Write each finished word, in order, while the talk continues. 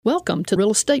Welcome to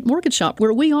Real Estate Mortgage Shop,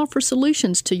 where we offer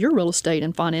solutions to your real estate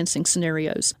and financing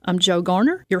scenarios. I'm Joe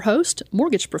Garner, your host,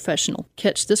 mortgage professional.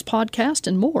 Catch this podcast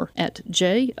and more at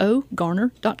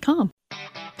jogarner.com.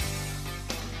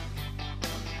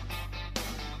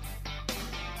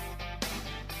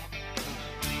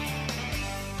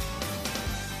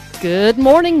 Good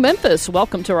morning, Memphis.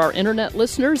 Welcome to our internet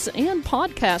listeners and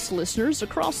podcast listeners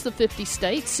across the 50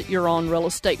 states. You're on Real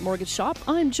Estate Mortgage Shop.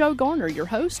 I'm Joe Garner, your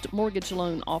host, mortgage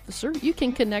loan officer. You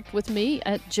can connect with me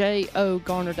at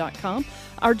jogarner.com.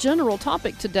 Our general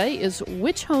topic today is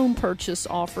which home purchase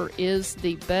offer is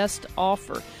the best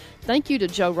offer. Thank you to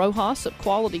Joe Rojas of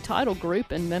Quality Title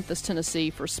Group in Memphis,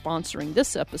 Tennessee for sponsoring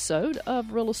this episode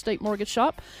of Real Estate Mortgage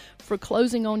Shop. For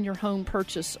closing on your home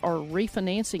purchase or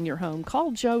refinancing your home,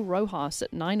 call Joe Rojas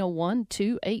at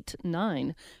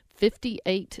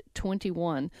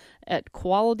 901-289-5821 at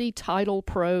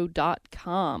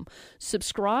qualitytitlepro.com.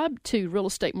 Subscribe to Real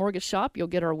Estate Mortgage Shop. You'll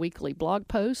get our weekly blog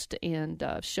post and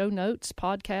show notes,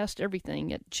 podcast,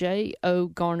 everything at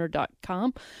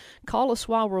jogarner.com. Call us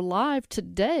while we're live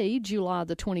today, July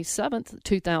the 27th,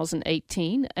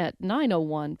 2018 at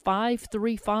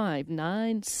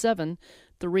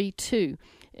 901-535-9732.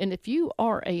 And if you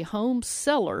are a home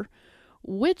seller,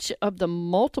 which of the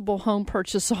multiple home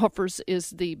purchase offers is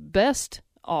the best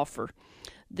offer?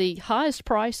 The highest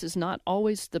price is not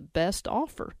always the best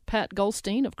offer. Pat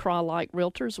Goldstein of Crye-Leike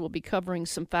Realtors will be covering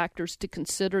some factors to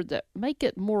consider that make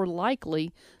it more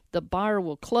likely the buyer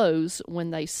will close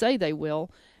when they say they will,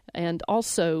 and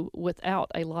also without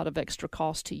a lot of extra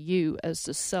cost to you as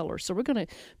the seller. So we're going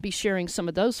to be sharing some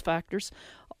of those factors.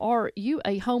 Are you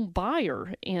a home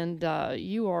buyer and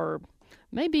you are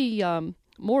maybe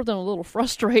more than a little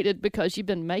frustrated because you've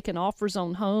been making offers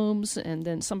on homes and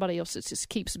then somebody else just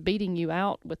keeps beating you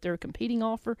out with their competing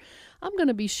offer? I'm going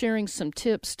to be sharing some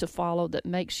tips to follow that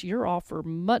makes your offer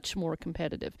much more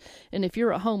competitive. And if you're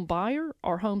a home buyer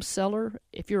or home seller,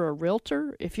 if you're a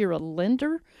realtor, if you're a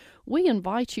lender, we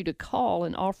invite you to call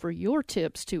and offer your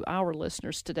tips to our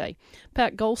listeners today.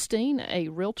 Pat Goldstein, a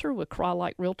realtor with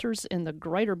Crye-Leike Realtors in the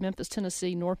greater Memphis,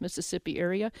 Tennessee, North Mississippi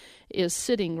area, is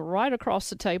sitting right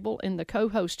across the table in the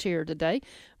co-host chair today.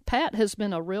 Pat has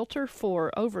been a realtor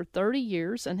for over 30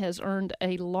 years and has earned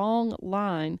a long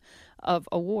line of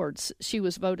awards. She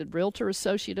was voted Realtor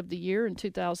Associate of the Year in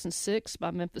 2006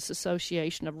 by Memphis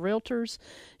Association of Realtors.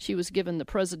 She was given the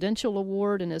Presidential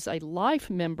Award and is a life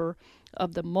member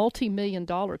of the Multi-Million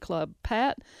Dollar Club.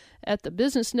 Pat, at the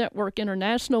Business Network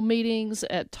International meetings,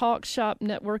 at Talk Shop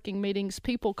networking meetings,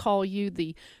 people call you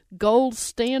the gold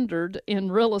standard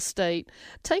in real estate.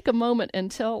 Take a moment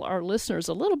and tell our listeners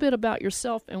a little bit about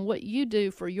yourself and what you do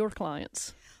for your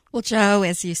clients. Well, Joe,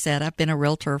 as you said, I've been a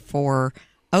realtor for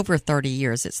over 30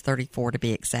 years. It's 34 to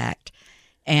be exact.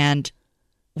 And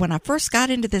when I first got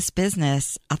into this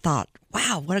business, I thought,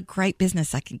 wow, what a great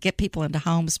business. I can get people into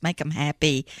homes, make them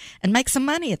happy, and make some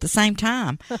money at the same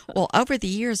time. Well, over the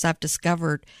years, I've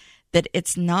discovered that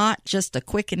it's not just a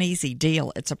quick and easy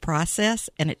deal. It's a process,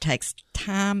 and it takes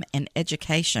time and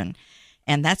education.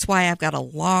 And that's why I've got a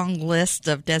long list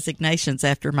of designations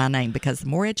after my name, because the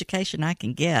more education I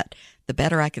can get, the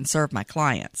better I can serve my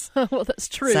clients. Well, that's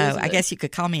true. So I guess you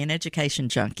could call me an education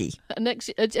junkie. An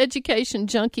education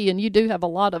junkie, and you do have a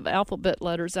lot of alphabet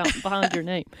letters out behind your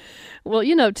name. Well,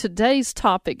 you know, today's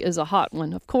topic is a hot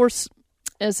one. Of course,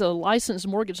 as a licensed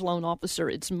mortgage loan officer,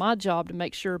 it's my job to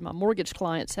make sure my mortgage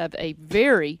clients have a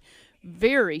very,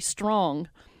 very strong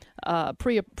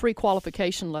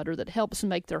pre-qualification letter that helps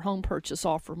make their home purchase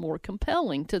offer more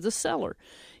compelling to the seller.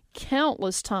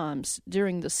 Countless times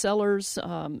during the sellers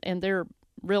and their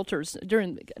realtors,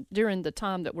 during the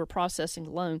time that we're processing the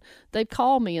loan, they've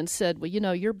called me and said, well, you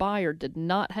know, your buyer did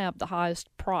not have the highest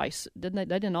price. They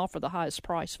didn't offer the highest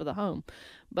price for the home,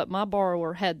 but my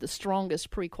borrower had the strongest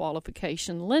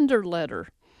pre-qualification lender letter.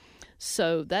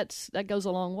 So that goes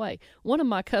a long way. One of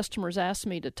my customers asked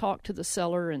me to talk to the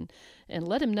seller and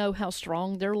let him know how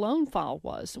strong their loan file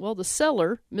was. Well, the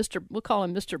seller, we'll call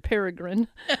him Mr. Peregrine,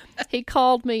 he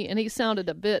called me and he sounded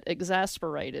a bit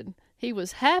exasperated. He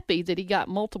was happy that he got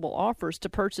multiple offers to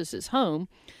purchase his home.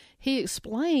 He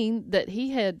explained that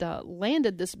he had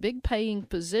landed this big paying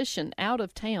position out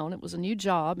of town. It was a new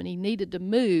job, and he needed to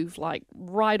move like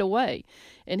right away.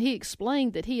 And he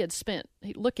explained that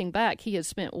looking back, he had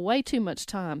spent way too much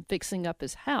time fixing up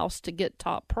his house to get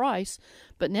top price.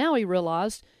 But now he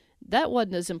realized that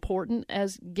wasn't as important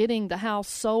as getting the house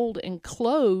sold and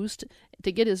closed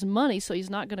to get his money, so he's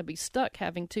not going to be stuck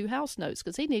having two house notes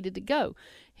because he needed to go.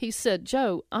 He said,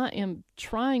 Joe, I am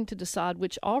trying to decide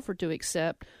which offer to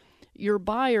accept. Your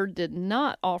buyer did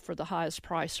not offer the highest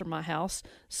price for my house.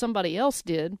 Somebody else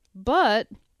did, but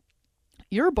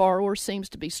your borrower seems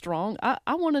to be strong.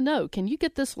 I want to know, can you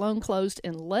get this loan closed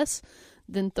in less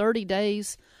than 30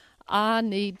 days? I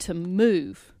need to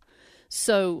move.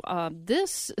 So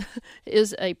this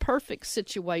is a perfect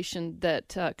situation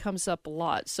that comes up a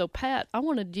lot. So, Pat, I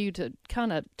wanted you to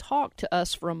kind of talk to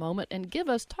us for a moment and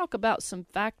talk about some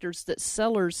factors that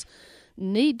sellers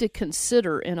need to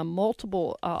consider in a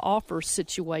multiple offer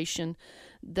situation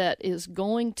that is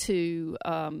going to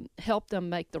help them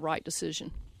make the right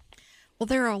decision. Well,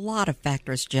 there are a lot of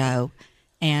factors, Joe,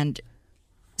 and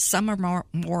some are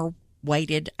more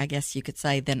weighted, I guess you could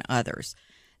say, than others.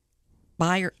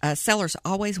 Sellers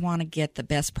always want to get the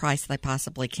best price they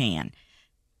possibly can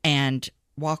and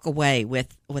walk away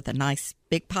with a nice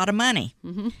big pot of money.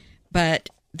 Mm-hmm. But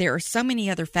there are so many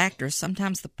other factors.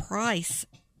 Sometimes the price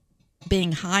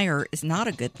being higher is not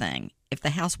a good thing. If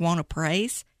the house won't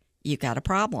appraise, you got a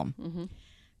problem. Mm-hmm.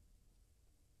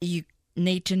 You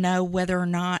need to know whether or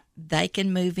not they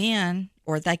can move in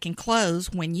or they can close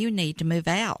when you need to move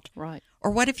out. Right. Or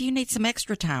what if you need some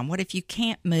extra time? What if you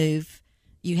can't move?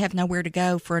 You have nowhere to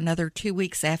go for another 2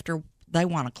 weeks after they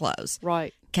want to close.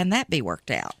 Right. Can that be worked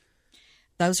out?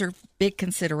 Those are big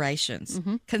considerations.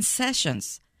 Mm-hmm.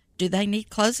 Concessions. Do they need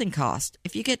closing costs?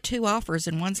 If you get 2 offers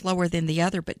and one's lower than the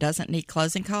other but doesn't need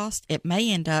closing costs, it may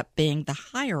end up being the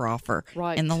higher offer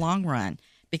in the long run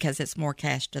because it's more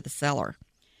cash to the seller.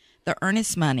 The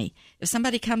earnest money. If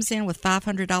somebody comes in with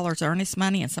 $500 earnest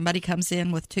money and somebody comes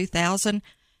in with $2,000,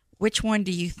 which one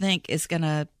do you think is going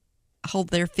to hold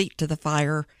their feet to the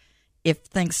fire if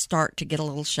things start to get a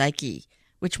little shaky?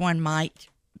 Which one might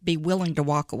be willing to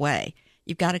walk away?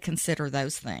 You've got to consider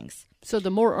those things. So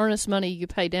the more earnest money you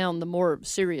pay down, the more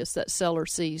serious that seller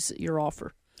sees your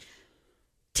offer.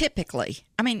 Typically.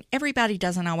 I mean, everybody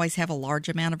doesn't always have a large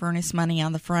amount of earnest money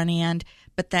on the front end,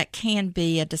 but that can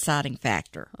be a deciding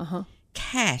factor. Uh-huh.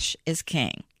 Cash is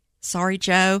king. Sorry,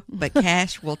 Joe, but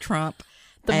cash will trump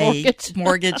the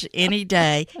mortgage any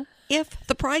day if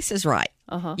the price is right.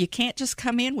 Uh-huh. You can't just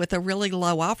come in with a really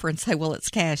low offer and say, well, it's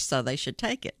cash, so they should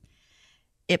take it.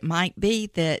 It might be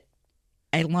that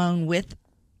a loan with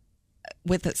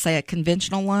say, a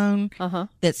conventional loan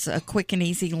that's a quick and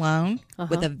easy loan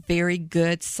with a very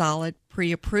good, solid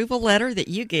pre-approval letter that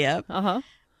you give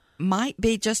might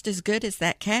be just as good as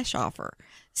that cash offer.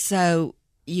 So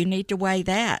you need to weigh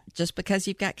that. Just because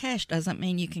you've got cash doesn't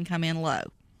mean you can come in low.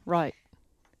 Right.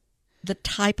 The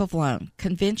type of loan.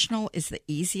 Conventional is the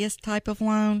easiest type of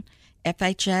loan.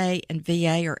 FHA and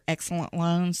VA are excellent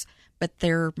loans, but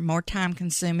they're more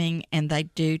time-consuming, and they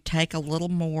do take a little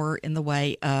more in the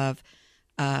way of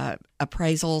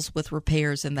appraisals with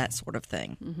repairs and that sort of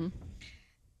thing. Mm-hmm.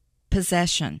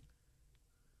 Possession.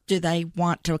 Do they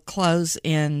want to close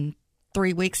in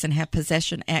 3 weeks and have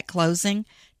possession at closing?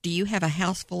 Do you have a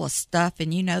house full of stuff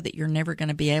and you know that you're never going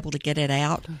to be able to get it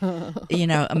out,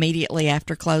 immediately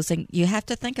after closing? You have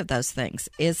to think of those things.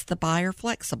 Is the buyer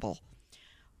flexible?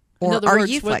 Or in other are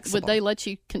words, you flexible? Would they let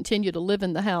you continue to live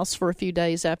in the house for a few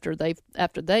days after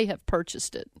they have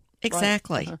purchased it?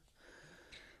 Exactly. Right?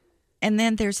 And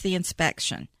then there's the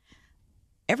inspection.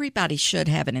 Everybody should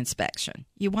have an inspection.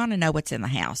 You want to know what's in the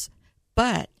house.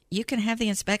 But you can have the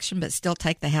inspection but still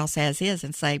take the house as is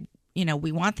and say,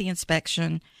 we want the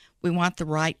inspection. We want the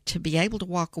right to be able to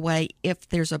walk away if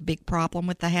there's a big problem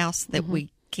with the house that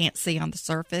we can't see on the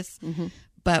surface. Mm-hmm.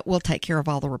 But we'll take care of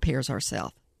all the repairs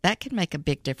ourselves. That can make a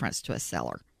big difference to a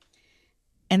seller.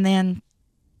 And then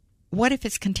what if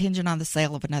it's contingent on the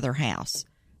sale of another house?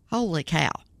 Holy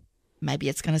cow. Maybe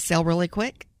it's going to sell really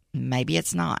quick. Maybe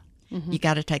it's not. Mm-hmm. You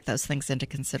got to take those things into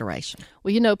consideration.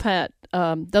 Well, Pat,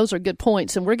 those are good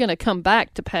points, and we're going to come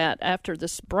back to Pat after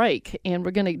this break, and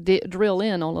we're going to drill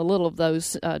in on a little of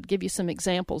those, give you some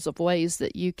examples of ways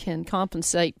that you can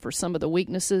compensate for some of the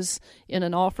weaknesses in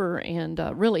an offer and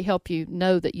really help you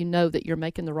know that you're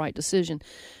making the right decision.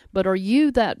 But are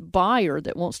you that buyer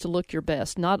that wants to look your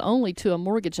best, not only to a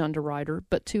mortgage underwriter,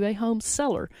 but to a home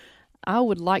seller? I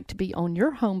would like to be on your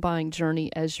home buying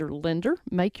journey as your lender.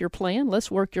 Make your plan.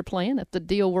 Let's work your plan. If the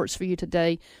deal works for you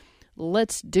today,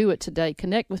 let's do it today.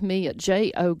 Connect with me at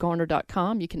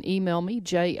jogarner.com. You can email me,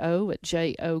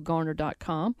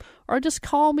 jo@jogarner.com, or just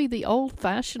call me the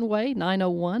old-fashioned way,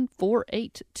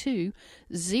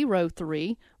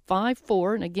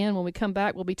 901-482-0354. And again, when we come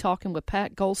back, we'll be talking with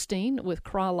Pat Goldstein with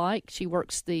Crye-Leike. She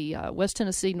works the West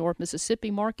Tennessee, North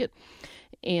Mississippi market.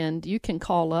 And you can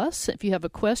call us if you have a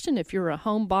question, if you're a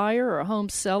home buyer or a home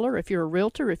seller, if you're a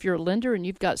realtor, if you're a lender, and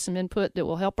you've got some input that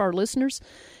will help our listeners.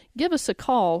 Give us a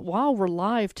call while we're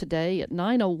live today at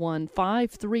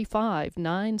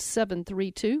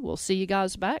 901-535-9732. We'll see you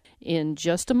guys back in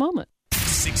just a moment.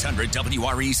 600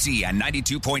 WREC and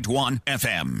 92.1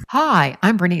 FM. Hi,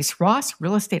 I'm Bernice Ross,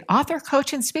 real estate author,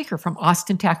 coach, and speaker from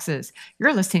Austin, Texas.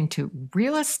 You're listening to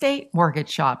Real Estate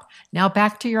Mortgage Shop. Now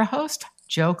back to your host,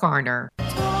 Joe Garner.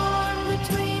 Torn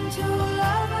between two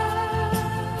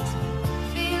lovers,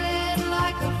 feeling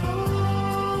like a fool.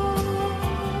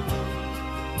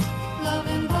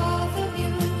 Loving both of you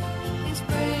is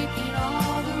breaking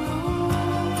all the rules.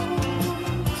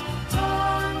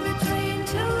 Torn between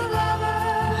two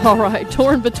lovers. All right,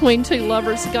 Torn Between Two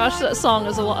Lovers. Gosh, that song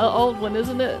is an old one,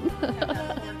 isn't it?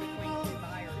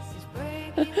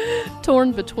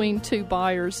 Torn Between Two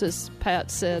Buyers, as Pat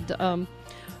said.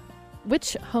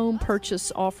 Which home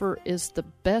purchase offer is the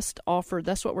best offer?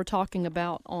 That's what we're talking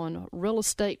about on Real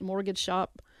Estate Mortgage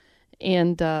Shop.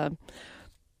 And got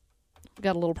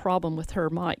a little problem with her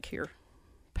mic here.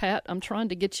 Pat, I'm trying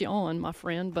to get you on, my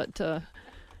friend, but a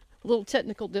little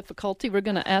technical difficulty. We're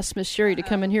going to ask Miss Sherry to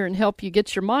come in here and help you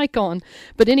get your mic on.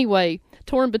 But anyway,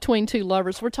 Torn Between Two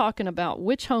Lovers, we're talking about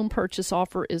which home purchase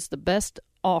offer is the best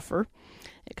offer.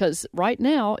 Because right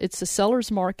now, it's a seller's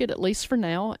market, at least for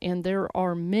now, and there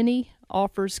are many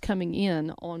offers coming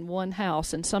in on one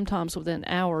house, and sometimes within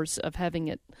hours of having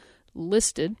it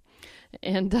listed.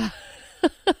 And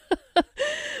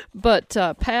but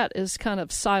Pat is kind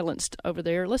of silenced over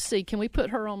there. Let's see, can we put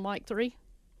her on mic 3?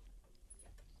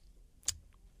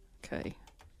 Okay.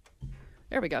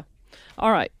 There we go.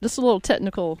 All right, just a little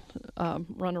technical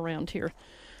run around here.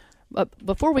 But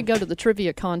before we go to the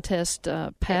trivia contest,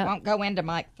 Pat... It won't go into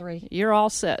mic 3. You're all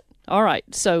set. All right,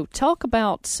 so talk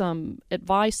about some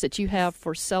advice that you have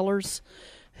for sellers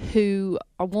who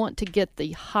want to get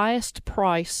the highest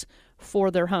price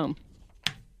for their home.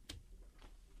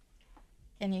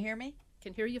 Can you hear me?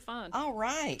 Can hear you fine. All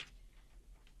right.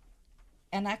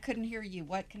 And I couldn't hear you.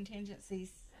 What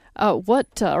contingencies?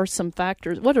 What are some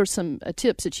factors, what are some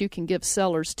tips that you can give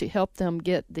sellers to help them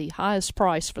get the highest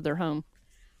price for their home?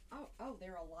 Oh,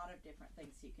 there are a lot of different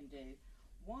things you can do.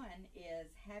 One is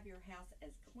have your house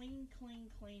as clean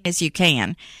as you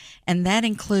can. And that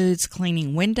includes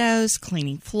cleaning windows,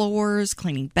 cleaning floors,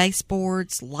 cleaning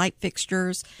baseboards, light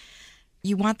fixtures.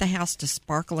 You want the house to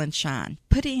sparkle and shine.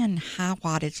 Put in high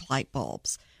wattage light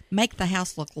bulbs. Make the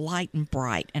house look light and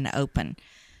bright and open.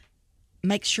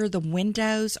 Make sure the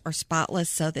windows are spotless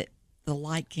so that the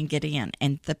light can get in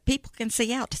and the people can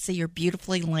see out to see your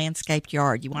beautifully landscaped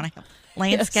yard. You want to have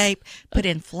landscape, yes. Put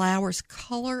in flowers.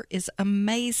 Color is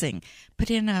amazing. Put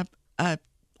in a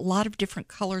lot of different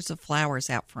colors of flowers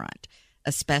out front,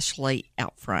 especially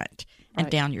out front. And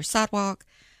right. Down your sidewalk.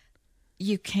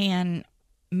 You can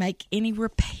make any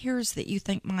repairs that you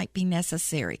think might be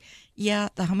necessary. Yeah,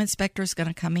 the home inspector is going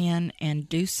to come in and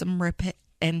do some repair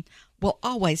and will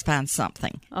always find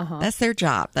something. Uh-huh. That's their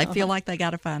job. They feel like they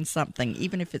got to find something,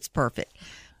 even if it's perfect.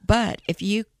 But if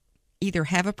you either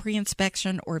have a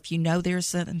pre-inspection or if you know there's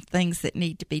some things that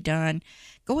need to be done,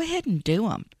 go ahead and do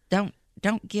them. Don't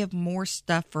give more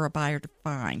stuff for a buyer to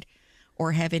find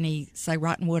or have any, say,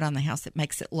 rotten wood on the house that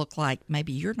makes it look like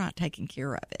maybe you're not taking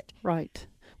care of it. Right.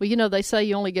 Well, you know, they say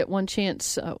you only get one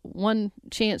chance to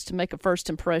make a first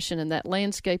impression, and that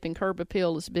landscaping curb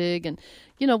appeal is big. And,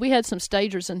 you know, we had some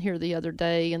stagers in here the other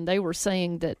day, and they were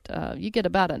saying that you get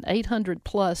about an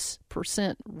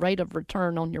 800+% rate of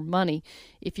return on your money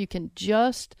if you can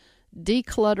just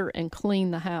declutter and clean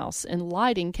the house. And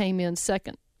lighting came in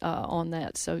second on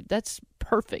that. So that's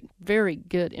perfect. Very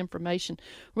good information.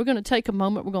 We're going to take a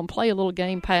moment. We're going to play a little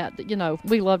game, Pat, that, you know,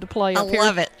 we love to play up here. I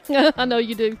love it. I know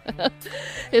you do.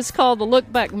 It's called the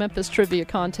Look Back Memphis Trivia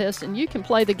Contest, and you can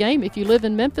play the game if you live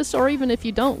in Memphis or even if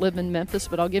you don't live in Memphis,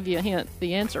 but I'll give you a hint.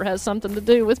 The answer has something to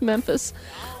do with Memphis.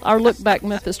 Our Look Back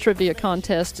Memphis Trivia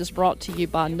Contest is brought to you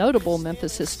by notable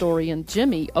Memphis historian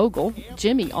Jimmy Ogle.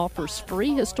 Jimmy offers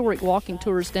free historic walking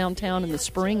tours downtown in the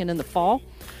spring and in the fall.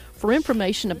 For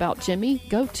information about Jimmy,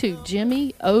 go to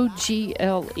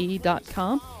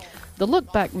jimmyogle.com. The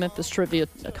Look Back Memphis Trivia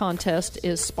Contest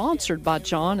is sponsored by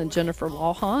John and Jennifer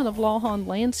Lawhon of Lawhon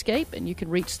Landscape, and you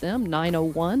can reach them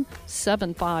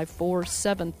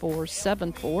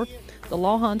 901-754-7474. The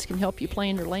Lawhons can help you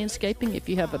plan your landscaping if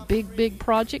you have a big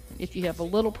project, if you have a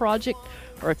little project,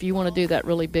 or if you want to do that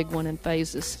really big one in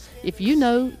phases. If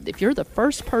you're the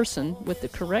first person with the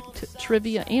correct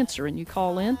trivia answer and you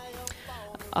call in,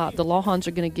 the Lawhons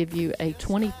are going to give you a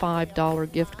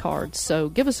 $25 gift card. So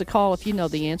give us a call if you know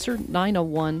the answer,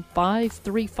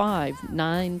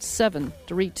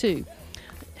 901-535-9732.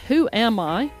 Who am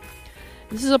I?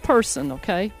 This is a person,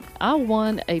 okay? I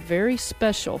won a very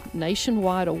special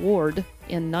nationwide award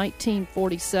in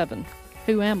 1947.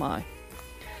 Who am I?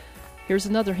 Here's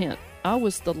another hint. I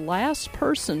was the last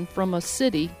person from a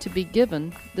city to be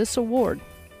given this award.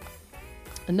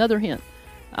 Another hint.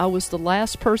 I was the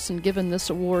last person given this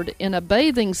award in a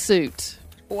bathing suit.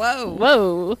 Whoa.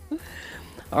 Whoa.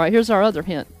 All right, here's our other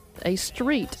hint. A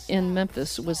street in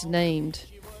Memphis was named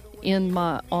in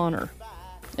my honor.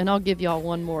 And I'll give y'all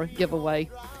one more giveaway.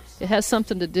 It has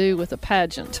something to do with a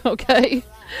pageant, okay?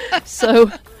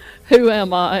 So, who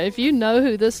am I? If you know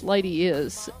who this lady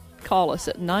is, call us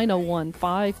at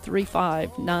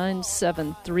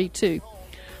 901-535-9732.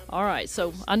 All right,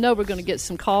 so I know we're going to get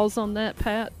some calls on that,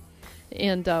 Pat.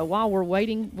 And while we're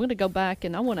waiting, we're going to go back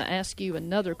and I want to ask you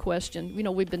another question. You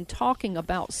know, we've been talking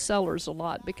about sellers a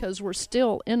lot because we're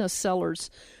still in a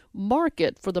seller's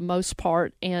market for the most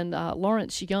part. And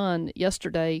Lawrence Yun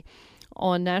yesterday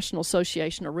on National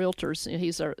Association of Realtors,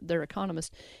 he's their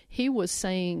economist, he was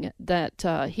saying that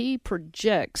he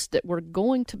projects that we're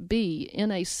going to be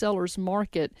in a seller's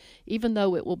market, even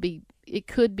though it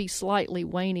could be slightly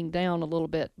waning down a little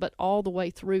bit, but all the way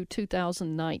through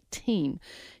 2019.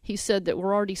 He said that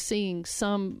we're already seeing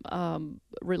some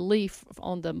relief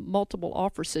on the multiple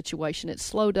offer situation. It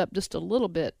slowed up just a little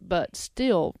bit, but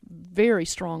still very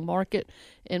strong market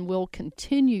and will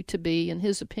continue to be, in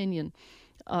his opinion,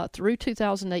 through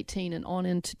 2018 and on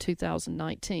into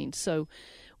 2019. So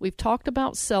we've talked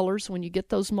about sellers. When you get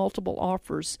those multiple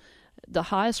offers, the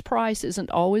highest price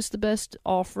isn't always the best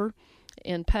offer.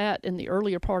 And Pat, in the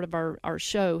earlier part of our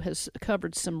show, has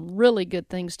covered some really good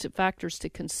factors to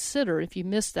consider. If you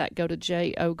missed that, go to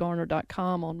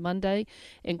jogarner.com on Monday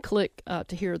and click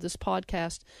to hear this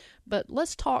podcast. But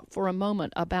let's talk for a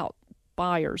moment about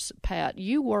buyers, Pat.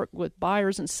 You work with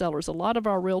buyers and sellers. A lot of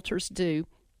our realtors do.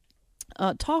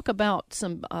 Talk about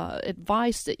some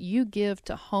advice that you give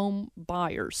to home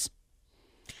buyers.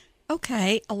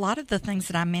 Okay, a lot of the things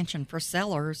that I mentioned for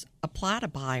sellers apply to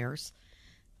buyers.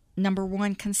 Number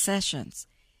one, concessions.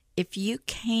 If you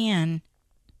can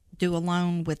do a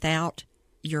loan without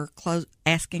your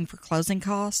asking for closing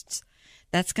costs,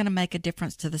 that's going to make a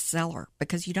difference to the seller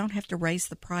because you don't have to raise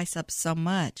the price up so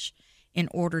much in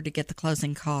order to get the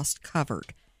closing cost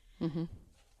covered. Mm-hmm.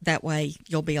 That way,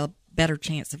 you'll be a better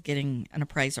chance of getting an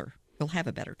appraiser. You'll have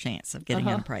a better chance of getting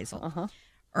an appraisal.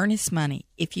 Earnest money.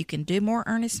 If you can do more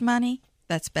earnest money,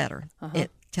 that's better. It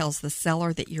tells the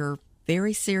seller that you're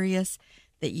very serious,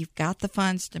 that you've got the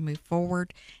funds to move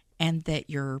forward, and that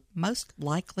you're most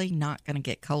likely not going to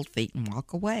get cold feet and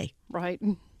walk away. Right.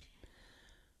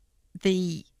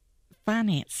 The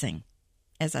financing.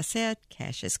 As I said,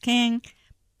 cash is king.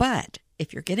 But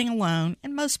if you're getting a loan,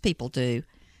 and most people do,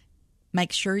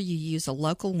 make sure you use a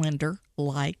local lender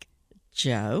like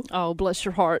Joe. Oh, bless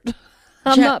your heart.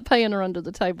 I'm not paying her under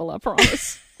the table, I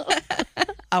promise.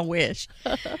 I wish.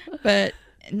 But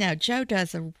no, Joe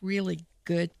does a really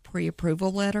good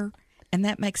pre-approval letter, and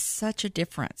that makes such a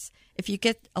difference. If you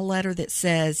get a letter that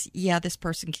says, yeah, this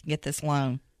person can get this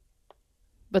loan.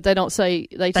 But they don't say,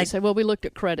 they just say, well, we looked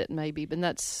at credit maybe, but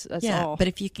that's all. But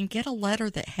if you can get a letter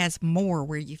that has more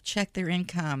where you've checked their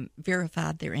income,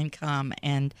 verified their income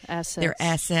and their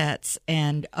assets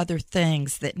and other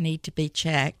things that need to be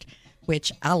checked,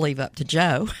 which I'll leave up to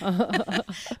Joe.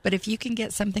 But if you can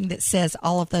get something that says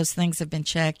all of those things have been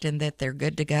checked and that they're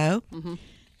good to go,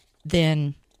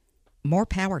 then more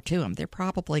power to them. They're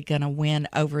probably going to win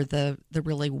over the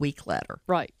really weak letter.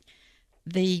 Right.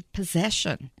 The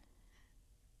possession.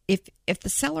 If the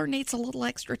seller needs a little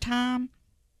extra time,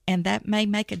 and that may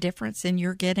make a difference in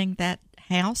your getting that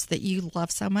house that you love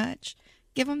so much,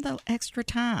 give them the extra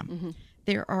time.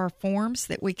 There are forms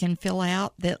that we can fill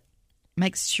out that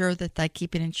makes sure that they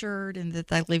keep it insured and that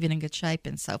they leave it in good shape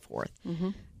and so forth.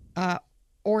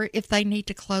 Or if they need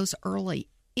to close early,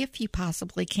 if you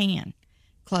possibly can,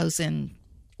 close in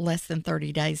less than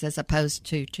 30 days as opposed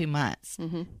to 2 months.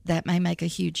 That may make a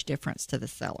huge difference to the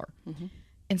seller.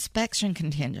 Inspection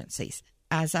contingencies.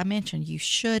 As I mentioned, you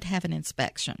should have an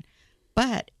inspection.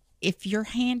 But if you're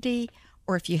handy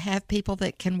or if you have people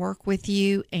that can work with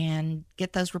you and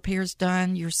get those repairs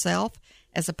done yourself,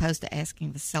 as opposed to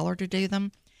asking the seller to do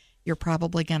them, you're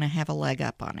probably going to have a leg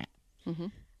up on it.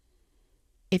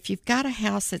 If you've got a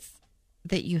house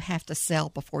that you have to sell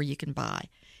before you can buy,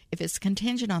 if it's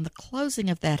contingent on the closing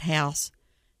of that house,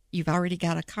 you've already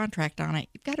got a contract on it,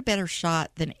 you've got a better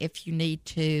shot than if you need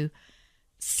to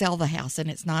sell the house and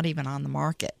it's not even on the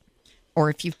market, or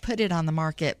if you've put it on the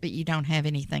market but you don't have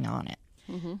anything on it.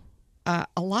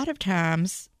 A lot of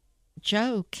times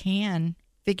Joe can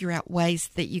figure out ways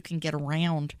that you can get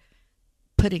around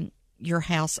putting your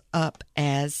house up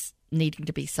as needing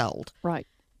to be sold, right,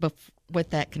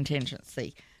 with that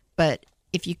contingency. But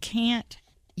if you can't,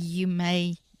 you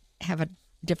may have a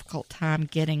difficult time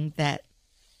getting that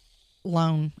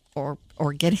loan or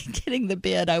getting the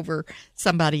bid over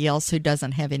somebody else who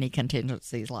doesn't have any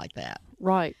contingencies like that.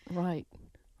 Right.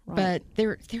 But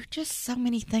there are just so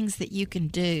many things that you can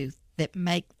do that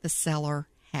make the seller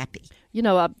happy. You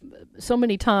know, so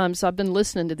many times I've been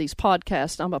listening to these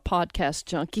podcasts. I'm a podcast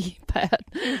junkie, Pat,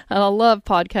 and I love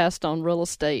podcasts on real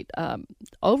estate.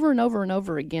 Over and over and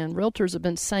over again, realtors have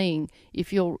been saying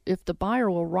if the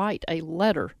buyer will write a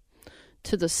letter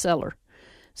to the seller,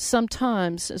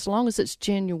 sometimes, as long as it's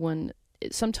genuine,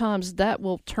 sometimes that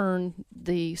will turn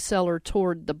the seller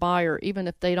toward the buyer, even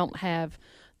if they don't have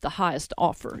the highest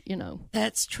offer. You know,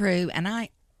 That's true, and I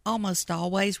almost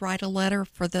always write a letter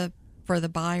for the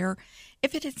buyer.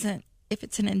 If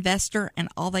it's an investor and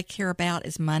all they care about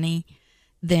is money,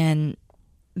 then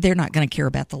they're not going to care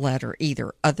about the letter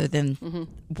either, other than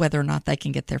whether or not they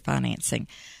can get their financing.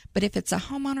 But if it's a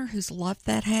homeowner who's loved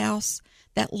that house,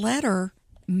 that letter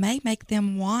may make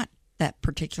them want that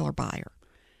particular buyer.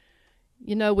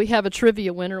 You know, we have a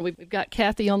trivia winner. We've got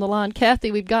Kathy on the line.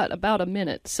 Kathy, we've got about a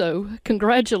minute, so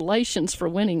congratulations for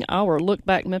winning our Look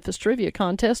Back Memphis Trivia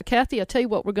Contest. Kathy, I tell you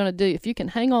what we're going to do. If you can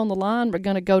hang on the line, we're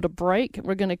going to go to break.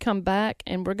 We're going to come back,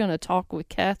 and we're going to talk with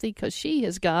Kathy because she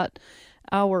has got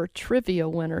our trivia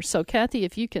winner. So, Kathy,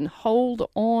 if you can hold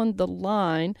on the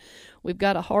line, we've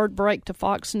got a hard break to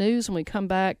Fox News. When we come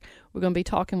back, we're going to be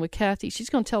talking with Kathy.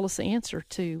 She's going to tell us the answer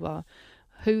to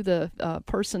who the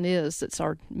person is that's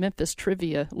our Memphis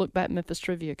Trivia, Look Back Memphis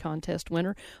Trivia Contest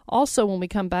winner. Also, when we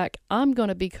come back, I'm going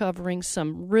to be covering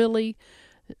some really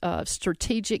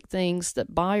strategic things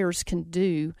that buyers can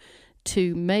do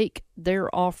to make their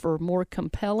offer more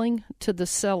compelling to the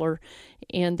seller.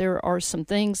 And there are some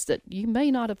things that you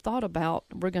may not have thought about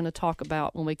we're going to talk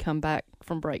about when we come back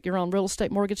from break. You're on Real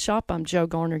Estate Mortgage Shop. I'm Joe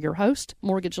Garner, your host,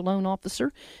 mortgage loan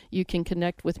officer. You can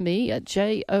connect with me at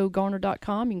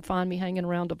jogarner.com. You can find me hanging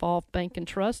around Evolve Bank and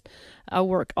Trust. I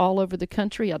work all over the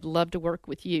country. I'd love to work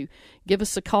with you. Give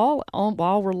us a call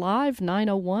while we're live,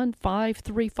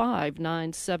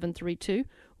 901-535-9732.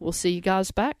 We'll see you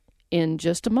guys back in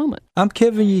just a moment. I'm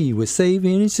Kevin Yee with Save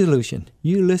Any Solution.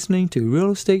 You're listening to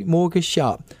Real Estate Mortgage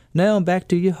Shop. Now back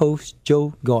to your host,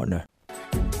 Joe Gardner.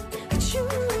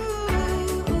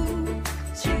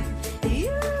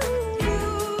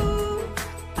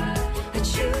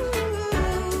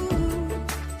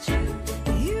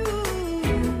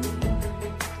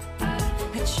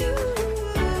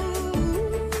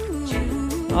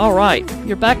 All right,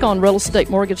 you're back on Real Estate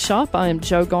Mortgage Shop. I am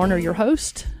Joe Garner, your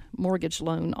host, mortgage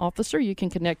loan officer. You can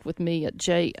connect with me at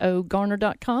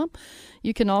jogarner.com.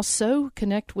 You can also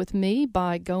connect with me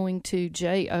by going to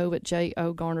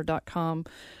jo@jogarner.com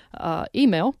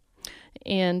email.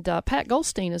 And Pat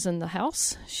Goldstein is in the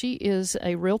house. She is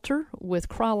a realtor with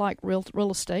Crye-Leike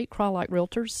Real Estate, Crye-Leike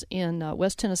Realtors in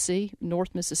West Tennessee,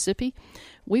 North Mississippi.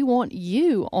 We want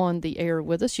you on the air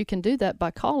with us. You can do that by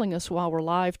calling us while we're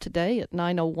live today at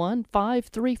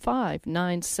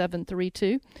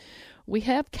 901-535-9732. We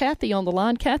have Kathy on the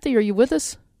line. Kathy, are you with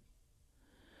us?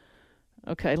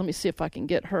 Okay, let me see if I can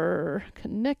get her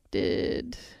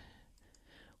connected.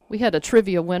 We had a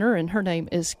trivia winner, and her name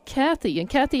is Kathy. And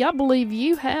Kathy, I believe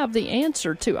you have the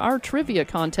answer to our trivia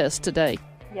contest today.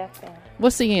 Yes, ma'am.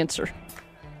 What's the answer?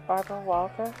 Barbara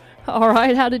Walker. All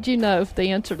right, how did you know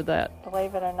the answer to that?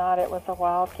 Believe it or not, it was a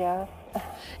wild guess.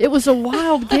 It was a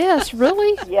wild guess,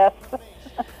 really? Yes.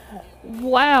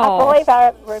 Wow. I believe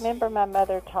I remember my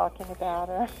mother talking about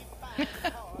her.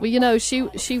 Well, you know,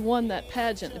 she won that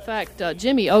pageant. In fact,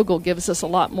 Jimmy Ogle gives us a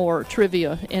lot more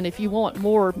trivia. And if you want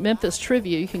more Memphis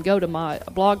trivia, you can go to my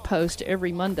blog post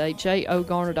every Monday,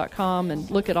 jogarner.com,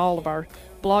 and look at all of our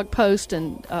blog posts.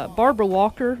 And Barbara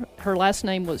Walker, her last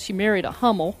name was, she married a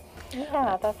Hummel.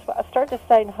 Yeah, that's what I started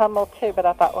saying Hummel too, but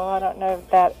I thought, well, I don't know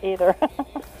that either.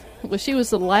 Well, she was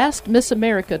the last Miss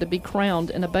America to be crowned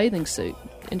in a bathing suit.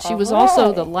 And she was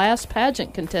also the last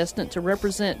pageant contestant to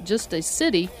represent just a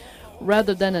city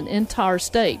rather than an entire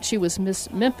state. She was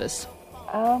Miss Memphis.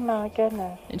 Oh, my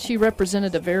goodness. And she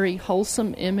represented a very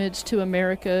wholesome image to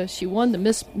America. She won the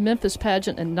Miss Memphis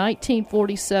pageant in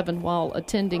 1947 while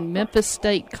attending Memphis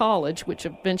State College, which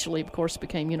eventually, of course,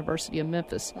 became University of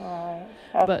Memphis. Right.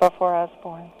 That's before I was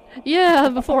born. Yeah,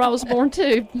 before I was born,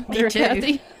 too. Me too.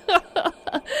 Kathy.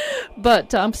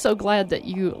 But I'm so glad that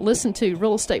you listened to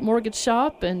Real Estate Mortgage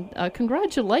Shop, and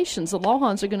congratulations. The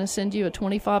Lawhons are going to send you a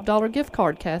 $25 gift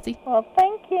card, Kathy. Well,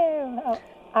 thank you.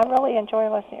 I really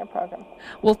enjoy listening to your program.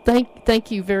 Well,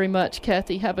 thank you very much,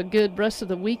 Kathy. Have a good rest of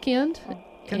the weekend.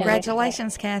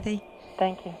 Congratulations, Kathy.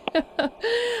 Thank you.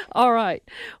 All right.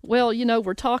 Well, you know,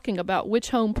 we're talking about which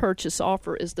home purchase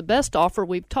offer is the best offer.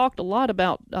 We've talked a lot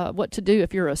about what to do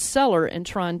if you're a seller and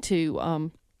trying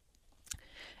to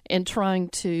and trying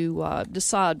to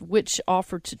decide which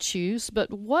offer to choose.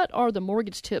 But what are the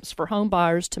mortgage tips for home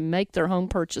buyers to make their home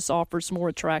purchase offers more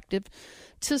attractive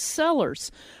to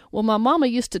sellers? Well, my mama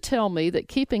used to tell me that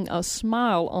keeping a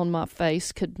smile on my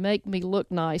face could make me look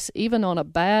nice even on a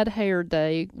bad hair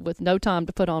day with no time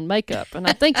to put on makeup. And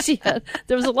I think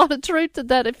there was a lot of truth to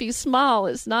that. If you smile,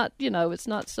 it's not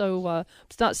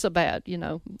so bad,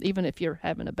 even if you're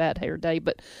having a bad hair day.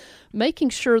 But making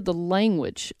sure the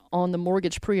language on the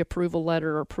mortgage pre-approval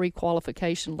letter or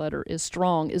pre-qualification letter is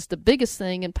strong is the biggest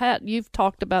thing. And Pat, you've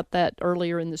talked about that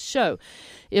earlier in the show.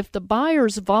 If the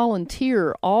buyers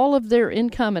volunteer all of their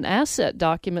income and asset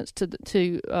documents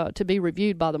to be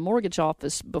reviewed by the mortgage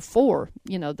office before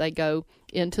they go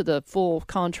into the full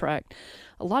contract,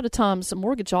 a lot of times the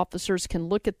mortgage officers can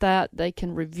look at that, they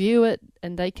can review it,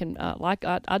 and they can, like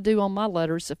I do on my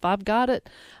letters, if I've got it,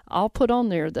 I'll put on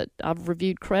there that I've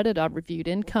reviewed credit, I've reviewed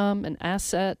income and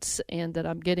assets, and that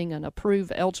I'm getting an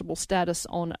approved eligible status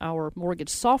on our mortgage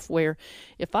software.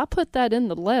 If I put that in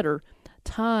the letter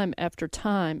time after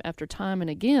time after time and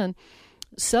again,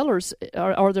 sellers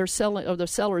or their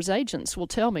sellers' agents will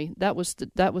tell me that was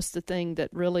the thing that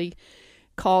really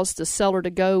caused the seller to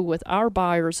go with our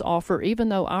buyer's offer, even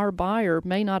though our buyer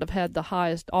may not have had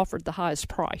offered the highest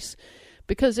price,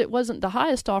 because it wasn't the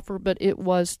highest offer, but it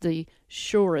was the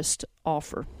surest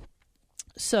offer.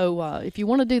 So if you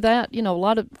want to do that, a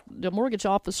lot of the mortgage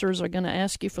officers are going to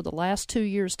ask you for the last 2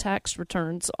 years' tax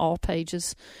returns, all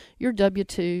pages, your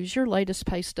W-2s, your latest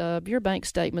pay stub, your bank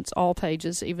statements, all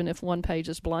pages, even if one page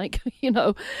is blank.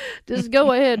 Just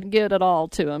go ahead and get it all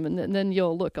to them, and then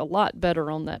you'll look a lot better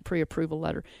on that pre-approval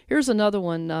letter. Here's another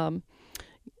one.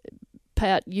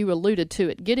 Pat, you alluded to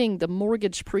it, getting the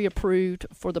mortgage pre-approved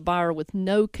for the buyer with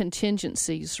no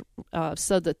contingencies,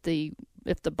 so that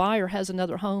if the buyer has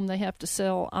another home they have to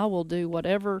sell, I will do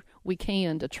whatever we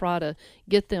can to try to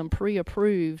get them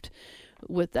pre-approved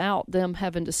without them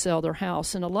having to sell their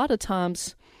house. And a lot of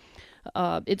times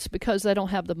it's because they don't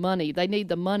have the money. They need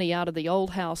the money out of the old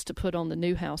house to put on the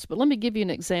new house. But let me give you an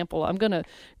example. I'm going to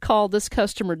call this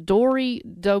customer Dory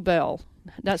Dobell.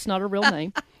 That's not a real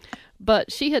name.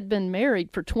 But she had been married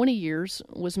for 20 years,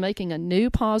 was making a new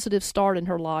positive start in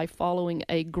her life following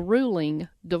a grueling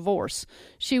divorce.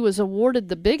 She was awarded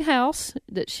the big house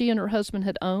that she and her husband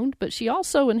had owned, but she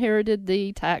also inherited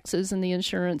the taxes and the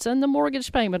insurance and the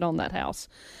mortgage payment on that house.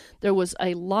 There was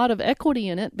a lot of equity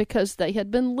in it because they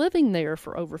had been living there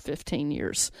for over 15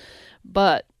 years.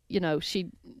 But,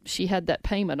 she had that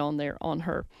payment on there on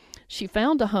her. She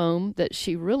found a home that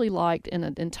she really liked in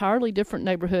an entirely different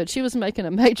neighborhood. She was making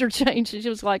a major change. She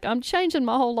was like, I'm changing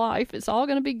my whole life. It's all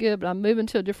going to be good, but I'm moving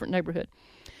to a different neighborhood.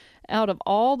 Out of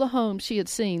all the homes she had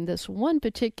seen, this one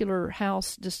particular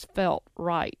house just felt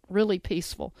right, really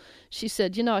peaceful. She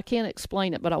said, I can't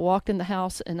explain it, but I walked in the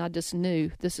house and I just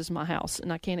knew this is my house,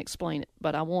 and I can't explain it,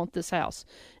 but I want this house.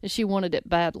 And she wanted it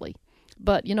badly.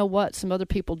 But you know what? Some other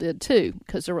people did too,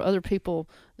 because there were other people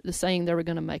saying they were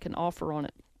going to make an offer on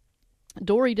it.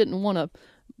 Dory didn't want to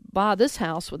buy this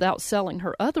house without selling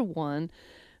her other one,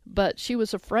 but she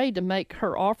was afraid to make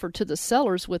her offer to the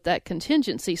sellers with that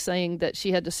contingency, saying that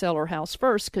she had to sell her house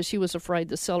first because she was afraid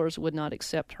the sellers would not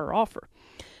accept her offer.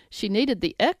 She needed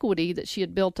the equity that she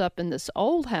had built up in this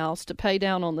old house to pay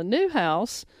down on the new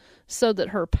house so that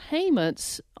her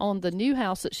payments on the new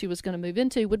house that she was going to move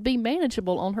into would be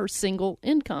manageable on her single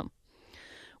income.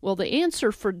 Well, the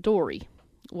answer for Dory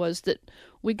was that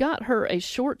we got her a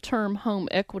short-term home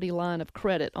equity line of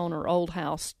credit on her old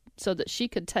house so that she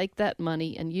could take that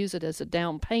money and use it as a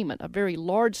down payment, a very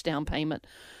large down payment,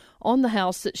 on the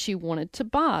house that she wanted to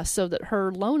buy, so that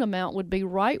her loan amount would be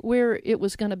right where it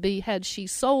was going to be had she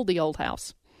sold the old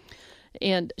house.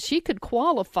 And she could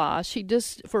qualify,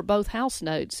 for both house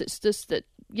notes. It's just that,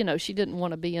 she didn't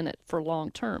want to be in it for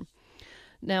long term.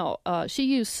 Now, she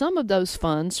used some of those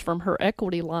funds from her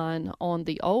equity line on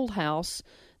the old house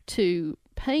to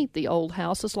paint the old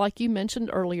house, as like you mentioned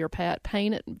earlier, Pat,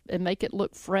 paint it and make it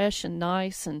look fresh and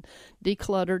nice and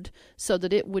decluttered so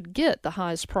that it would get the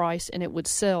highest price and it would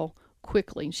sell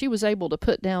quickly. She was able to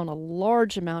put down a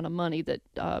large amount of money that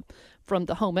from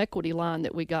the home equity line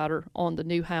that we got her on the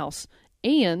new house.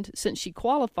 And since she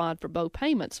qualified for both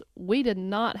payments, we did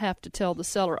not have to tell the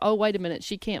seller, oh, wait a minute,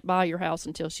 she can't buy your house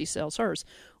until she sells hers.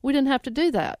 We didn't have to do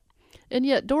that. And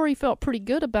yet Dory felt pretty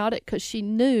good about it because she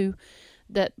knew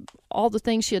that all the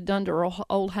things she had done to her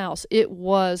old house, it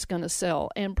was going to sell.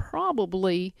 And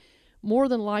probably more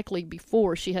than likely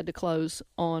before she had to close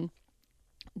on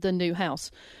the new house.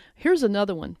 Here's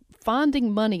another one.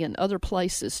 finding money in other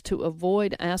places to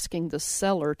avoid asking the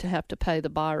seller to have to pay the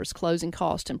buyer's closing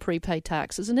cost and prepaid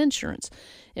taxes and insurance.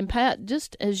 And Pat,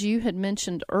 just as you had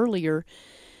mentioned earlier,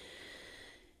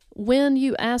 when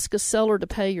you ask a seller to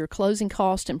pay your closing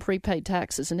cost and prepaid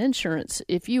taxes and insurance,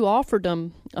 if you offered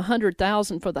them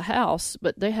 $100,000 for the house,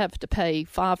 but they have to pay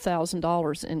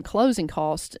 $5,000 in closing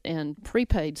costs and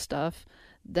prepaid stuff,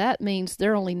 that means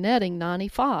they're only netting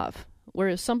 $95,000.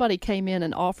 Whereas somebody came in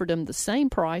and offered them the same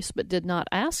price but did not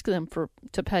ask them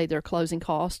to pay their closing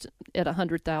cost at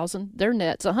 $100,000, their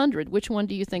net's $100,000. Which one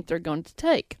do you think they're going to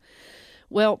take?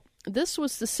 Well, this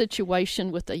was the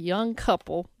situation with a young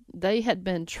couple. They had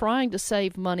been trying to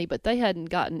save money, but they hadn't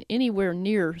gotten anywhere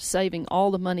near saving all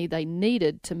the money they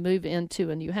needed to move into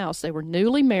a new house. They were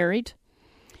newly married,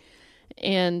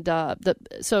 and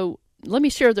so let me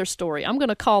share their story. I'm going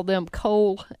to call them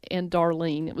Cole and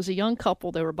Darlene. It was a young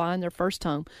couple. They were buying their first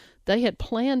home. They had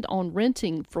planned on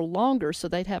renting for longer so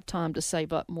they'd have time to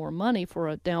save up more money for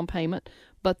a down payment,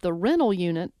 but the rental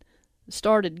unit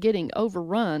started getting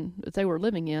overrun that they were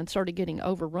living in, started getting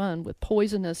overrun with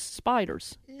poisonous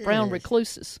spiders, brown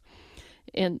recluses.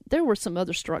 And there were some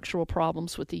other structural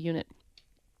problems with the unit.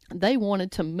 They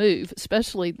wanted to move,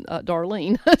 especially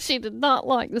Darlene. She did not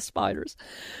like the spiders.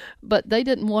 But they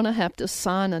didn't want to have to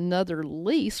sign another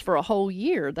lease for a whole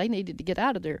year. They needed to get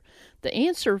out of there. The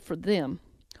answer for them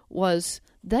was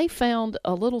they found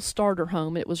a little starter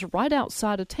home. It was right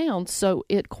outside of town, so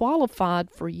it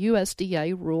qualified for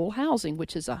USDA rural housing,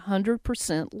 which is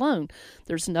 100% loan.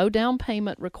 There's no down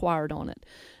payment required on it.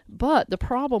 But the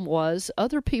problem was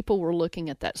other people were looking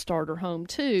at that starter home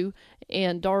too,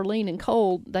 and Darlene and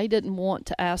Cole, they didn't want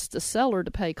to ask the seller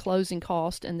to pay closing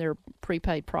costs and their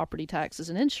prepaid property taxes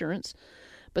and insurance,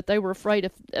 but they were afraid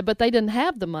but they didn't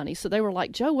have the money. So they were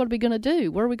like, Joe, what are we going to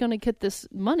do? Where are we going to get this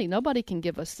money? Nobody can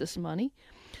give us this money.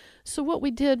 So what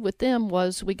we did with them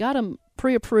was we got them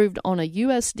pre-approved on a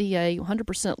USDA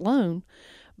 100% loan,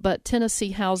 but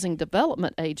Tennessee Housing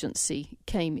Development Agency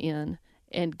came in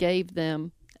and gave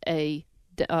them a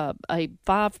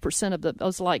 5% of the, it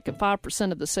was like a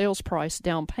 5% of the sales price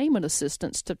down payment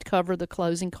assistance to cover the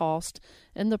closing cost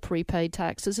and the prepaid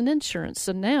taxes and insurance.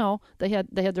 So now they had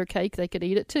their cake, they could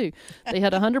eat it too. They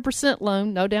had a 100%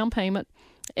 loan, no down payment,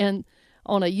 and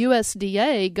on a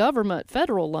USDA government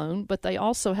federal loan, but they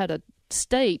also had a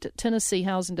state Tennessee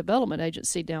Housing Development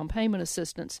Agency down payment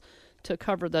assistance to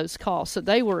cover those costs. So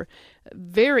they were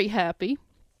very happy.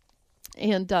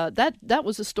 And that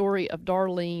was the story of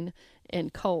Darlene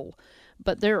and Cole.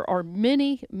 But there are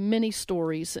many, many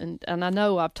stories, and I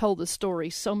know I've told this story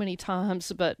so many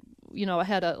times, but, you know, I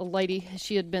had a lady,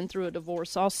 she had been through a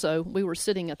divorce also. We were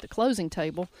sitting at the closing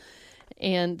table,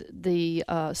 and the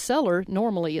seller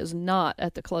normally is not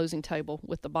at the closing table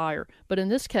with the buyer. But in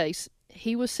this case,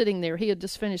 he was sitting there. He had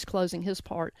just finished closing his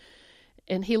part,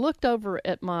 and he looked over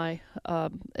at my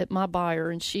buyer,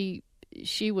 and she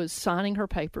was signing her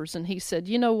papers, and he said,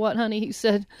 you know what, honey? He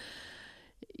said,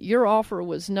 your offer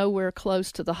was nowhere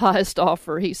close to the highest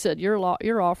offer. He said,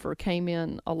 your offer came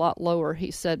in a lot lower. He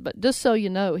said, but just so you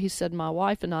know, he said, my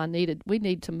wife and I we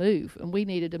need to move, and we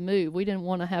needed to move. We didn't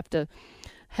want to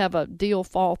have a deal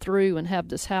fall through and have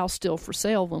this house still for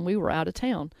sale when we were out of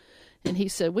town. And he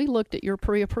said, we looked at your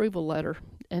pre-approval letter,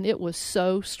 and it was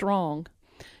so strong.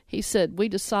 He said, we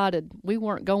decided we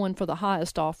weren't going for the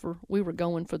highest offer. We were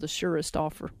going for the surest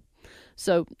offer.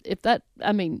 So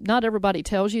not everybody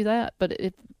tells you that, but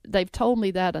if they've told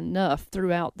me that enough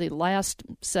throughout the last,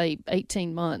 say,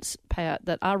 18 months, Pat,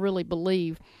 that I really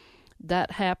believe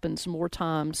that happens more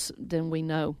times than we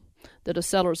know, that a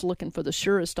seller's looking for the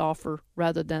surest offer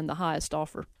rather than the highest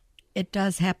offer. It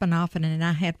does happen often, and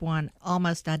I had one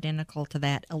almost identical to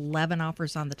that, 11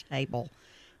 offers on the table.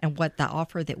 And what the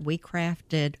offer that we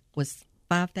crafted was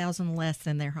 $5,000 less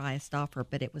than their highest offer,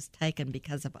 but it was taken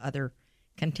because of other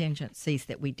contingencies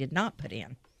that we did not put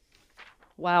in.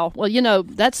 Wow. Well, you know,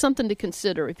 that's something to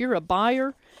consider. If you're a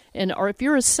buyer or if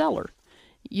you're a seller,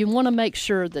 you want to make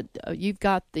sure that you've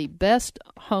got the best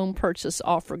home purchase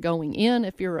offer going in.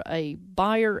 If you're a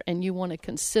buyer and you want to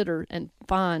consider and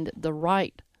find the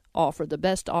right offer, the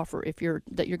best offer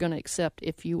that you're going to accept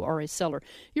if you are a seller.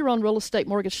 You're on Real Estate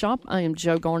Mortgage Shop. I am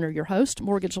Joe Garner, your host,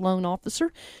 mortgage loan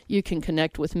officer. You can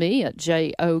connect with me at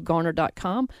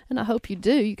jogarner.com, and I hope you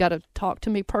do. You got to talk to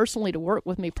me personally, to work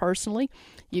with me personally.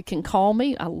 You can call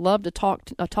me. I love to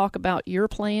talk about your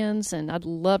plans, and I'd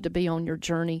love to be on your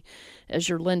journey as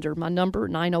your lender. My number,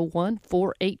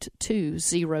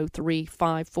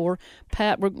 901-482-0354.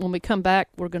 Pat, when we come back,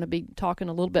 we're going to be talking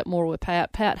a little bit more with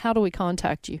Pat. Pat, how do we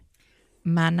contact you?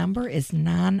 My number is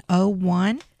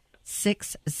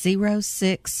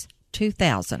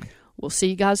 901-606-2000. We'll see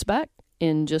you guys back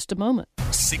in just a moment.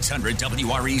 600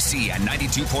 WREC and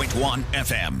 92.1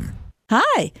 FM.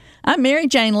 Hi, I'm Mary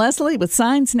Jane Leslie with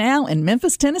Signs Now in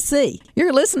Memphis, Tennessee.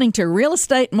 You're listening to Real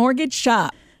Estate Mortgage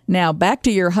Shop. Now back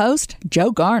to your host,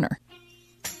 Joe Garner.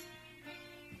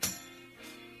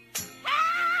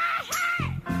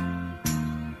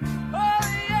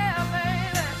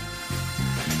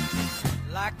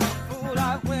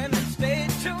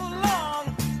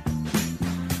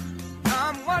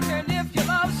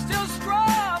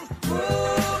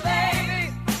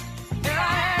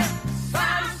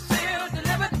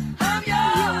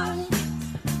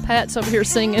 Pat's over here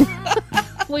singing.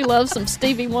 We love some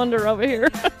Stevie Wonder over here.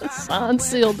 Signed,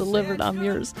 sealed, delivered, I'm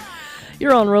yours.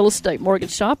 You're on Real Estate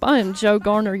Mortgage Shop. I am Joe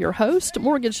Garner, your host,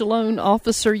 mortgage loan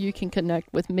officer. You can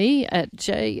connect with me at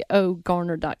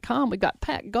jogarner.com. We've got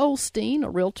Pat Goldstein, a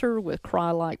realtor with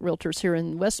Cry-Like Realtors here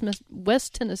in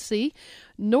West Tennessee,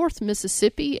 North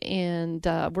Mississippi, and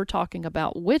we're talking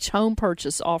about which home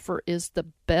purchase offer is the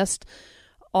best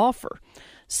offer.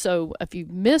 So if you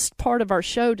missed part of our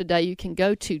show today, you can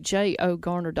go to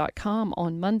jogarner.com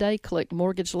on Monday, click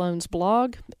Mortgage Loans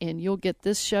blog, and you'll get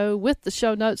this show with the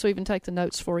show notes. We even take the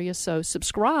notes for you. So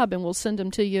subscribe, and we'll send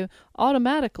them to you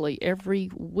automatically every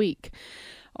week.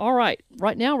 All right.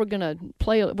 Right now we're going to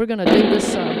do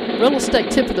this real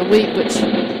estate tip of the week, which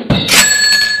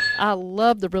I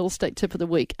love the real estate tip of the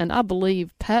week. And I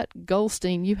believe, Pat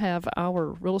Goldstein, you have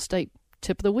our real estate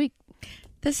tip of the week.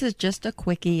 This is just a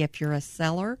quickie if you're a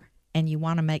seller and you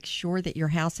want to make sure that your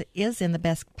house is in the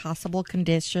best possible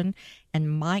condition and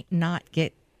might not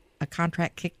get a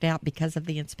contract kicked out because of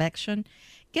the inspection.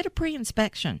 Get a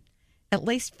pre-inspection. At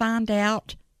least find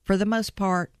out, for the most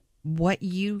part, what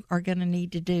you are going to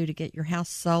need to do to get your house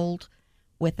sold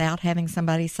without having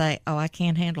somebody say, oh, I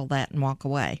can't handle that, and walk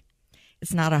away.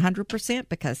 It's not 100%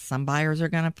 because some buyers are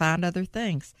going to find other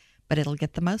things, but it'll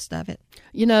get the most of it.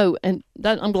 You know, and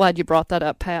I'm glad you brought that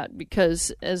up, Pat,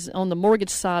 because as on the mortgage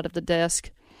side of the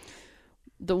desk,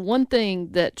 the one thing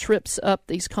that trips up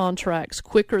these contracts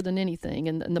quicker than anything,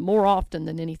 and the more often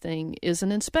than anything, is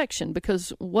an inspection.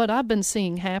 Because what I've been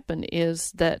seeing happen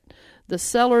is that the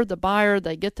seller, the buyer,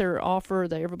 they get their offer,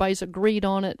 everybody's agreed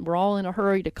on it, we're all in a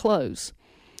hurry to close.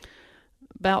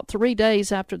 About 3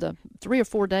 or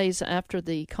 4 days after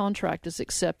the contract is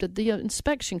accepted, the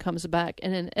inspection comes back,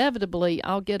 and inevitably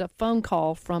I'll get a phone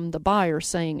call from the buyer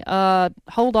saying,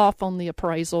 hold off on the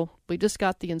appraisal. We just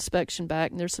got the inspection back,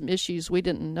 and there's some issues we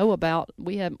didn't know about.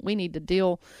 We need to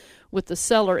deal with the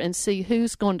seller and see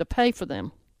who's going to pay for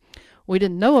them. We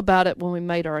didn't know about it when we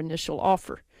made our initial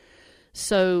offer.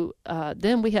 So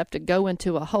then we have to go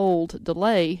into a hold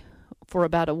delay for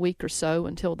about a week or so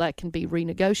until that can be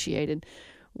renegotiated.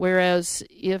 Whereas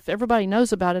if everybody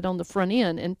knows about it on the front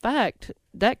end, in fact,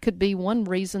 that could be one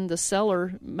reason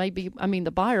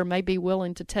the buyer may be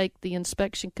willing to take the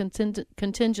inspection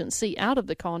contingency out of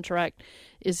the contract,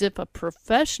 is if a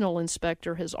professional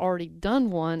inspector has already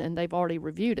done one and they've already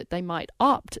reviewed it. They might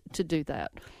opt to do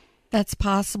that. That's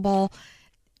possible.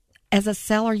 As a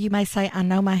seller, you may say, I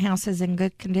know my house is in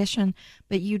good condition,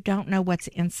 but you don't know what's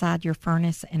inside your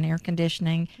furnace and air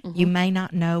conditioning. Mm-hmm. You may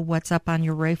not know what's up on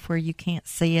your roof where you can't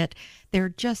see it. There are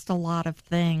just a lot of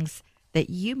things that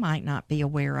you might not be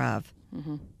aware of.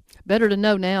 Mm-hmm. Better to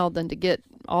know now than to get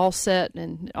all set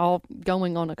and all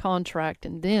going on a contract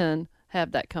and then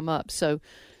have that come up. So,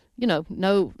 know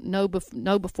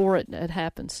before it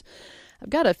happens. I've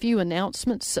got a few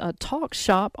announcements. Talk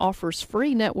Shop offers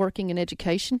free networking and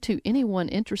education to anyone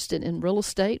interested in real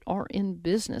estate or in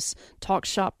business. Talk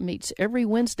Shop meets every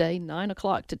Wednesday, 9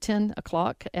 o'clock to 10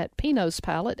 o'clock at Pino's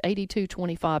Palette,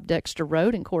 8225 Dexter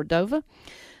Road in Cordova.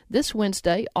 This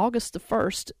Wednesday, August the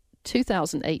 1st,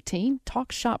 2018,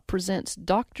 Talk Shop presents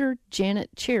Dr.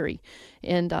 Janet Cherry.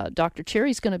 And Dr.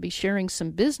 Cherry is going to be sharing some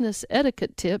business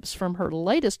etiquette tips from her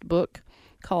latest book,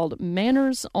 called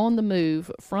Manners on the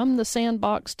Move, From the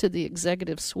Sandbox to the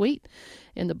Executive Suite.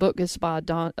 And the book is by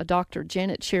Dr.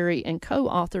 Janet Cherry and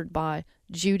co-authored by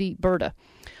Judy Berta.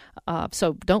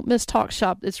 So don't miss Talk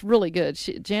Shop. It's really good.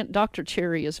 Dr.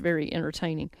 Cherry is very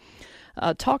entertaining.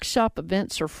 Talk Shop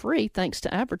events are free thanks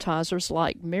to advertisers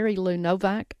like Mary Lou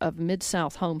Novak of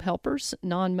Mid-South Home Helpers,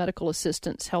 non-medical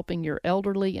assistants helping your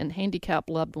elderly and handicapped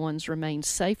loved ones remain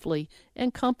safely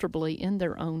and comfortably in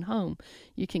their own home.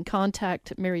 You can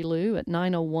contact Mary Lou at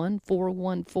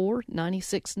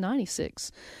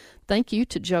 901-414-9696. thank you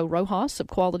to Joe Rojas of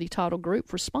Quality Title Group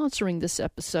for sponsoring this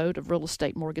episode of Real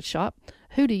Estate Mortgage Shop.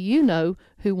 Who do you know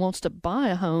who wants to buy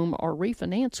a home or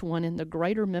refinance one in the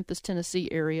greater Memphis, Tennessee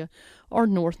area or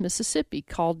North Mississippi?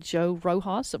 Call Joe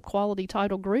Rojas of Quality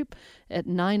Title Group at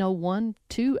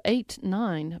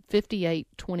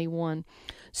 901-289-5821.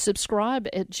 Subscribe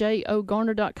at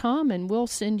jogarner.com, and we'll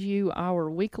send you our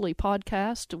weekly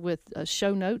podcast with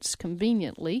show notes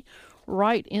conveniently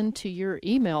right into your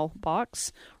email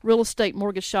box. Real Estate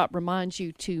Mortgage Shop reminds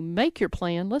you to make your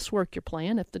plan. Let's work your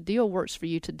plan. If the deal works for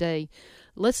you today,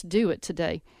 let's do it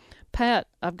today. Pat,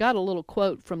 I've got a little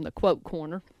quote from the Quote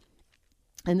Corner,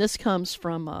 and this comes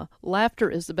from Laughter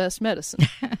is the Best Medicine.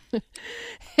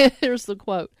 Here's the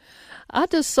quote. I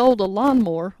just sold a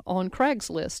lawnmower on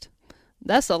Craigslist.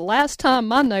 That's the last time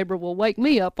my neighbor will wake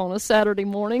me up on a Saturday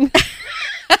morning.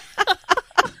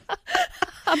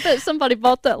 I bet somebody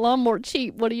bought that lawnmower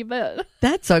cheap. What do you bet?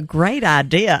 That's a great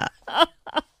idea. I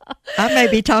may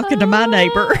be talking to my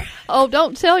neighbor. Oh,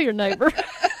 don't tell your neighbor.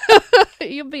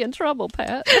 You'll be in trouble,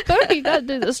 Pat. You got to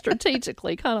do this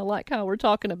strategically, kind of like how we're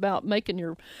talking about making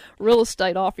your real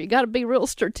estate offer. You got to be real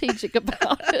strategic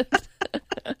about it.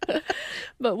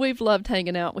 But we've loved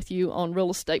hanging out with you on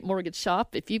Real Estate Mortgage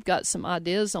Shop. If you've got some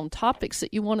ideas on topics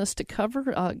that you want us to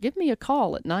cover, give me a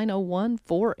call at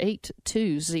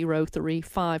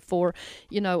 901-482-0354.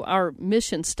 You know, our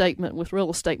mission statement with Real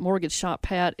Estate Mortgage Shop,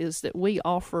 Pat, is that we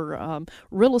offer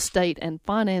real estate and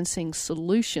financing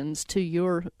solutions to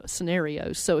your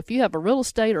scenarios. So if you have a real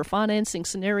estate or financing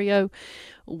scenario,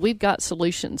 we've got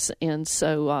solutions. And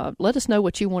so let us know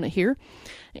what you want to hear.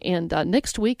 And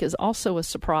next week is also a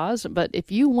surprise. But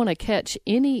if you want to catch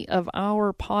any of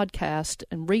our podcasts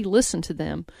and re-listen to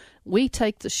them, we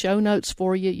take the show notes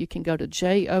for you. You can go to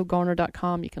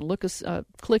jogarner.com. You can look us,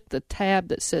 click the tab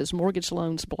that says Mortgage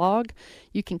Loans Blog.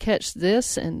 You can catch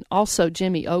this. And also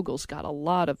Jimmy Ogle's got a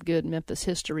lot of good Memphis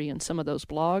history in some of those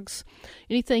blogs.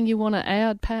 Anything you want to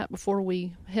add, Pat, before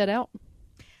we head out?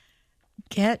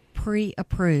 Get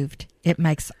pre-approved. It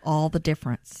makes all the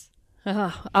difference.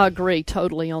 I agree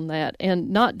totally on that,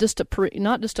 and not just a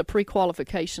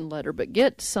pre-qualification letter, but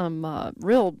get some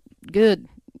real good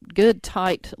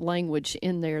tight language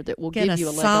in there that will give you a leg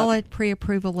up. Get a solid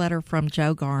pre-approval letter from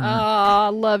Joe Garner. I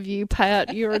love you,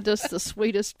 Pat. You're just the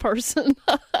sweetest person.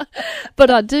 But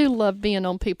I do love being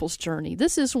on people's journey.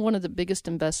 This is one of the biggest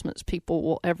investments people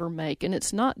will ever make, and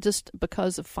it's not just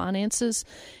because of finances.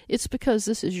 It's because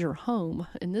this is your home,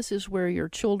 and this is where your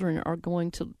children are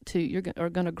going to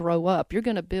grow up. You're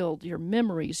going to build your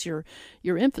memories, your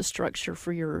infrastructure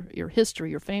for your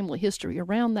history, your family history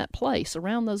around that place,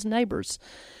 around those neighbors.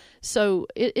 So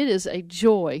it is a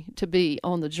joy to be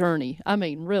on the journey. I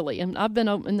mean, really. And I've been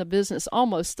in the business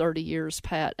almost 30 years,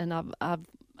 Pat, and I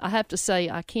have to say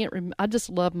I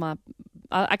just love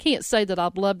I can't say that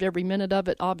I've loved every minute of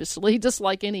it, obviously, just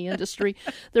like any industry.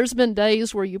 There's been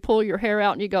days where you pull your hair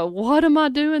out and you go, what am I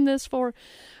doing this for?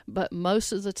 But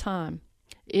most of the time,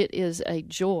 it is a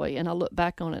joy, and I look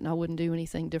back on it and I wouldn't do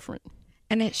anything different.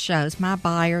 And it shows. My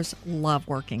buyers love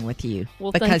working with you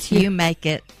because you make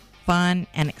it fun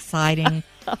and exciting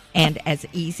and as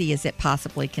easy as it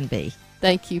possibly can be.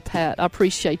 Thank you, Pat. I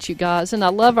appreciate you guys. And I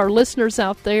love our listeners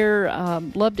out there.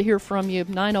 Love to hear from you.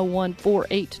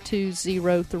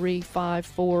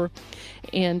 901-482-0354.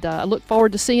 And I look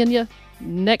forward to seeing you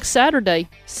next Saturday.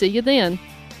 See you then.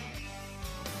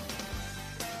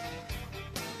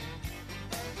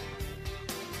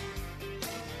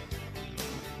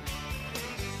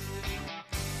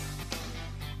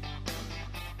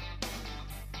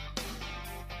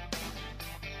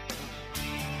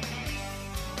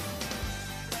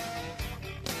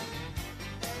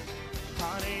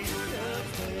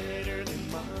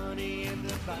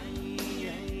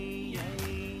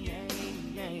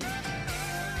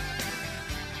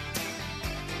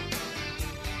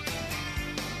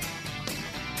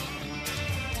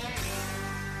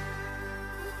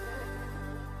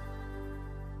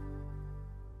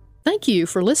 Thank you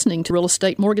for listening to Real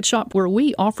Estate Mortgage Shop, where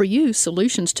we offer you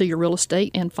solutions to your real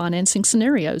estate and financing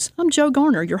scenarios. I'm Joe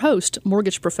Garner, your host,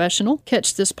 mortgage professional.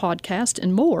 Catch this podcast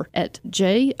and more at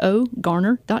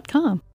jogarner.com.